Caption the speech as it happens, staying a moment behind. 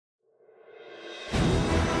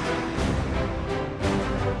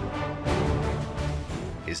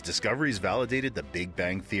His discoveries validated the Big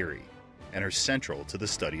Bang Theory and are central to the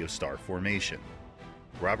study of star formation.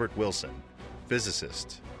 Robert Wilson,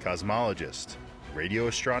 physicist, cosmologist, radio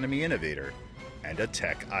astronomy innovator, and a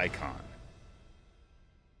tech icon.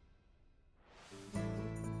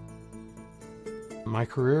 My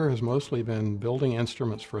career has mostly been building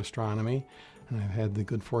instruments for astronomy, and I've had the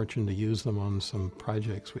good fortune to use them on some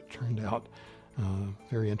projects which turned out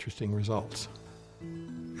very interesting results.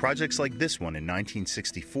 Projects like this one in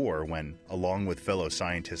 1964 when, along with fellow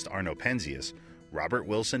scientist Arno Penzias, Robert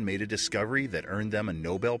Wilson made a discovery that earned them a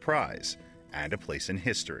Nobel Prize and a place in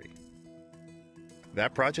history.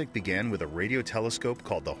 That project began with a radio telescope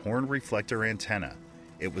called the Horn Reflector Antenna.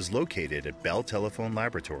 It was located at Bell Telephone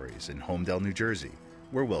Laboratories in Holmdel, New Jersey,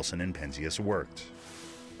 where Wilson and Penzias worked.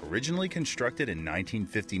 Originally constructed in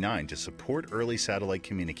 1959 to support early satellite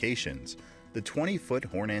communications, the 20-foot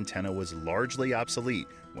horn antenna was largely obsolete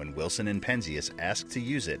when Wilson and Penzias asked to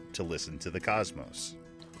use it to listen to the cosmos.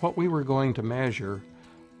 What we were going to measure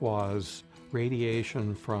was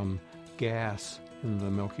radiation from gas in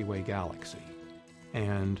the Milky Way galaxy.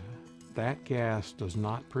 And that gas does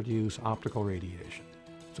not produce optical radiation.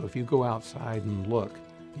 So if you go outside and look,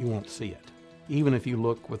 you won't see it. Even if you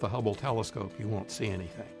look with the Hubble telescope, you won't see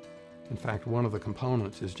anything. In fact, one of the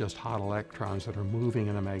components is just hot electrons that are moving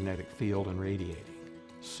in a magnetic field and radiating.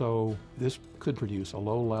 So this could produce a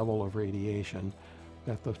low level of radiation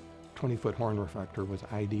that the 20-foot horn reflector was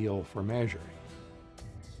ideal for measuring.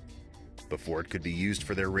 Before it could be used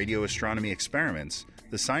for their radio astronomy experiments,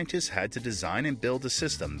 the scientists had to design and build a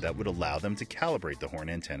system that would allow them to calibrate the horn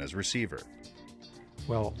antenna's receiver.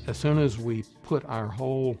 Well, as soon as we put our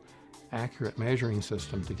whole accurate measuring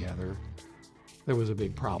system together, there was a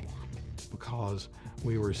big problem because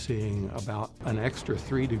we were seeing about an extra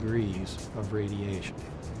 3 degrees of radiation.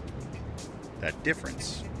 That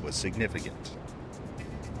difference was significant.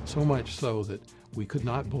 So much so that we could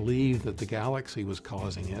not believe that the galaxy was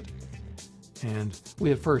causing it, and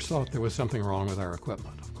we at first thought there was something wrong with our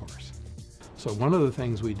equipment, of course. So one of the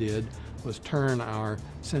things we did was turn our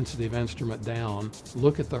sensitive instrument down,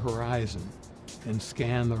 look at the horizon, and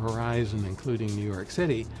scan the horizon, including New York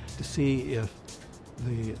City, to see if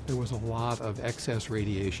there was a lot of excess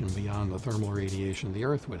radiation beyond the thermal radiation the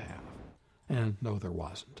Earth would have. And no, there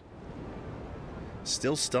wasn't.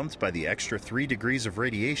 Still stumped by the extra 3 degrees of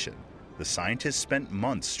radiation, the scientists spent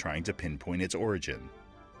months trying to pinpoint its origin.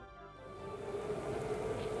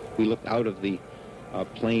 We looked out of the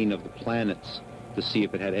plane of the planets to see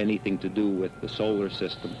if it had anything to do with the solar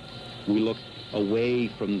system. We looked away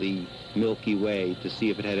from the Milky Way to see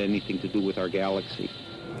if it had anything to do with our galaxy.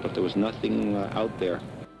 But there was nothing out there.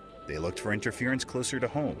 They looked for interference closer to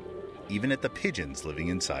home, even at the pigeons living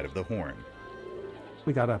inside of the horn.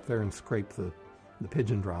 We got up there and scraped the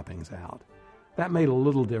pigeon droppings out. That made a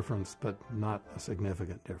little difference, but not a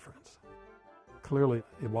significant difference. Clearly,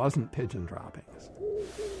 it wasn't pigeon droppings.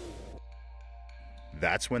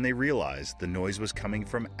 That's when they realized the noise was coming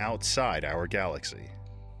from outside our galaxy.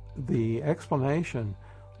 The explanation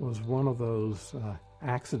was one of those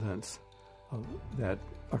accidents that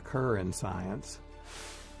occur in science.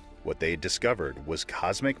 What they had discovered was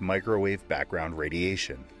cosmic microwave background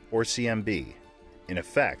radiation, or CMB. In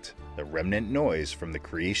effect, the remnant noise from the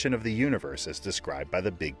creation of the universe as described by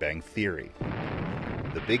the Big Bang Theory.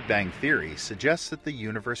 The Big Bang Theory suggests that the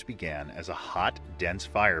universe began as a hot, dense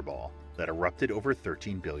fireball that erupted over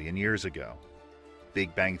 13 billion years ago.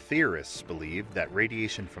 Big Bang theorists believed that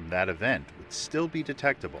radiation from that event would still be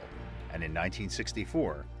detectable, and in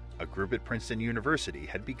 1964, a group at Princeton University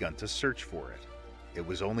had begun to search for it. It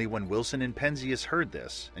was only when Wilson and Penzias heard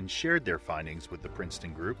this and shared their findings with the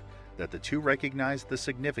Princeton group that the two recognized the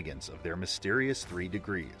significance of their mysterious 3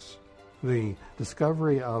 degrees. The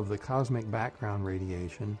discovery of the cosmic background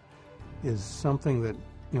radiation is something that,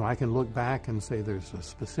 I can look back and say there's a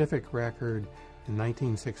specific record in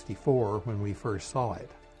 1964 when we first saw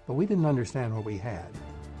it, but we didn't understand what we had.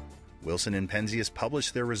 Wilson and Penzias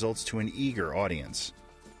published their results to an eager audience.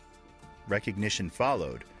 Recognition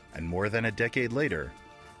followed, and more than a decade later,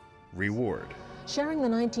 reward. Sharing the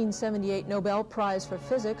 1978 Nobel Prize for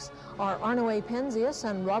Physics are Arno A. Penzias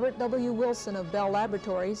and Robert W. Wilson of Bell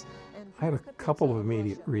Laboratories. I had a couple of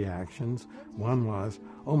immediate reactions. One was,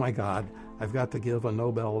 oh my God, I've got to give a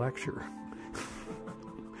Nobel lecture.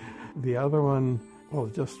 The other one, well,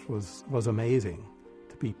 it just was amazing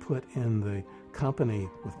to be put in the company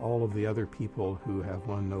with all of the other people who have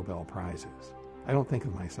won Nobel Prizes. I don't think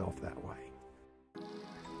of myself that way.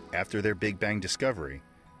 After their Big Bang discovery,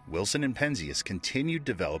 Wilson and Penzias continued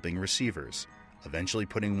developing receivers, eventually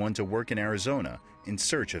putting one to work in Arizona in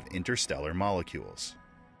search of interstellar molecules.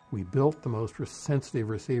 We built the most sensitive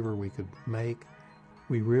receiver we could make.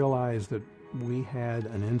 We realized that we had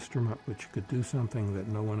an instrument which could do something that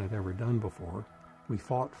no one had ever done before. We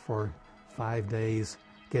fought for 5 days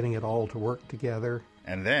getting it all to work together.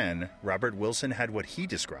 And then Robert Wilson had what he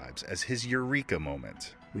describes as his eureka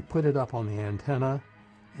moment. We put it up on the antenna,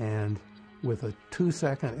 and with a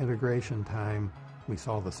 2-second integration time, we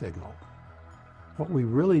saw the signal. What we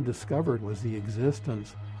really discovered was the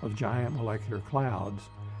existence of giant molecular clouds,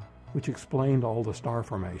 which explained all the star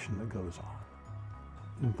formation that goes on.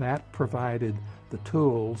 And that provided the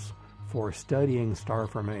tools for studying star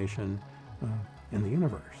formation in the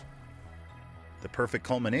universe. The perfect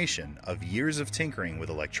culmination of years of tinkering with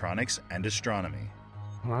electronics and astronomy.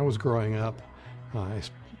 When I was growing up, I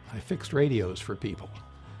fixed radios for people.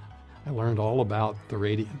 I learned all about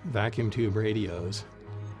the vacuum tube radios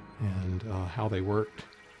and how they worked,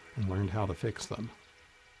 and learned how to fix them.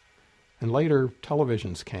 And later,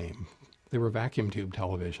 televisions came. They were vacuum tube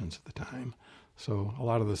televisions at the time, so a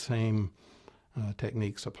lot of the same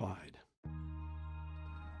techniques applied.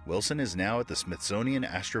 Wilson is now at the Smithsonian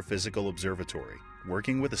Astrophysical Observatory,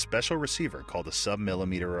 working with a special receiver called a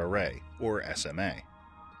submillimeter array, or SMA.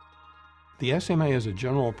 The SMA is a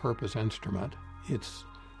general-purpose instrument.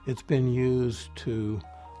 It's been used to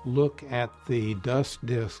look at the dust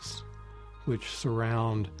disks which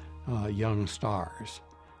surround young stars,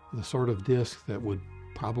 the sort of disk that would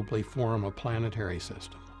probably form a planetary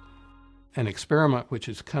system. An experiment which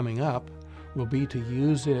is coming up will be to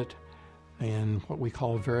use it in what we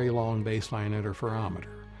call very long baseline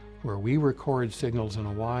interferometer, where we record signals in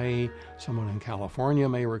Hawaii, someone in California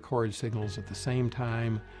may record signals at the same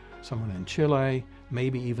time, someone in Chile,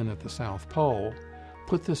 maybe even at the South Pole.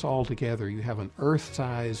 Put this all together, you have an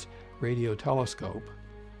Earth-size radio telescope,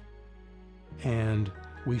 and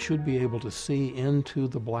we should be able to see into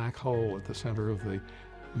the black hole at the center of the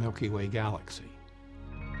Milky Way galaxy.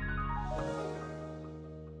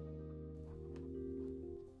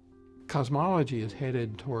 Cosmology is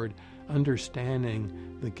headed toward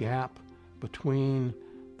understanding the gap between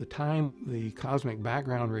the time the cosmic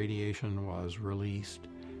background radiation was released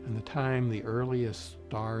and the time the earliest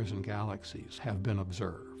stars and galaxies have been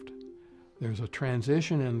observed. There's a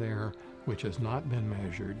transition in there which has not been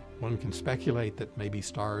measured. One can speculate that maybe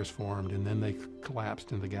stars formed and then they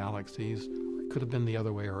collapsed into galaxies. It could have been the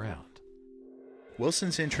other way around.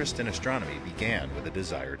 Wilson's interest in astronomy began with a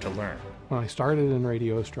desire to learn. When I started in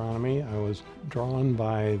radio astronomy, I was drawn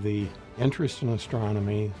by the interest in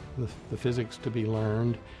astronomy, the physics to be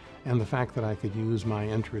learned, and the fact that I could use my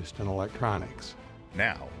interest in electronics.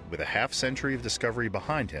 Now, with a half-century of discovery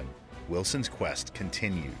behind him, Wilson's quest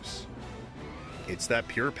continues. It's that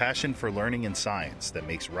pure passion for learning and science that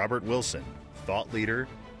makes Robert Wilson, thought leader,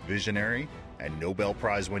 visionary, and Nobel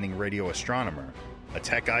Prize-winning radio astronomer, a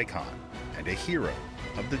tech icon and a hero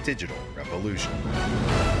of the digital revolution.